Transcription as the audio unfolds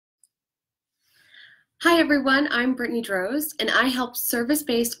Hi everyone, I'm Brittany Droz, and I help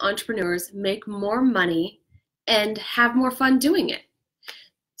service-based entrepreneurs make more money and have more fun doing it.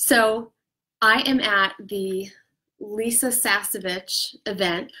 So I am at the Lisa Sasevich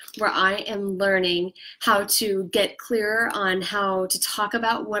event where I am learning how to get clearer on how to talk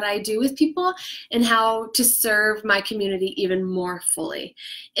about what I do with people and how to serve my community even more fully.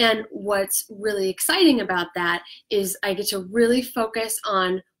 And what's really exciting about that is I get to really focus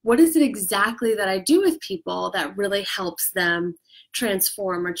on what is it exactly that I do with people that really helps them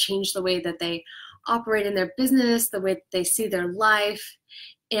transform or change the way that they operate in their business, the way that they see their life,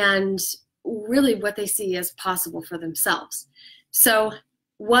 and really what they see as possible for themselves. So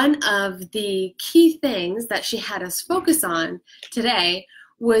one of the key things that she had us focus on today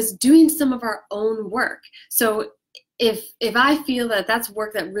was doing some of our own work. So if I feel that that's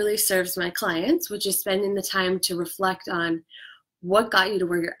work that really serves my clients, which is spending the time to reflect on what got you to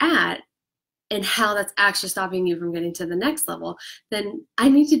where you're at and how that's actually stopping you from getting to the next level, then I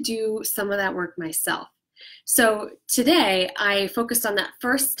need to do some of that work myself. So today I focused on that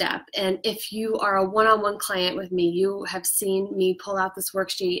first step, and if you are a one-on-one client with me, you have seen me pull out this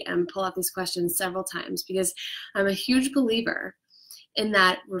worksheet and pull out these questions several times because I'm a huge believer in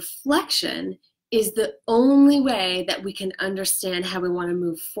that reflection is the only way that we can understand how we want to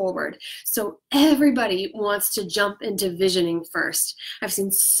move forward. So everybody wants to jump into visioning first. I've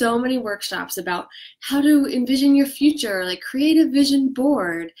seen so many workshops about how to envision your future, like create a vision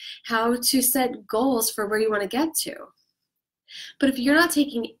board, how to set goals for where you want to get to. But if you're not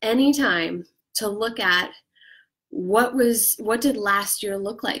taking any time to look at what did last year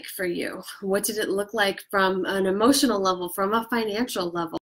look like for you? What did it look like from an emotional level, from a financial level?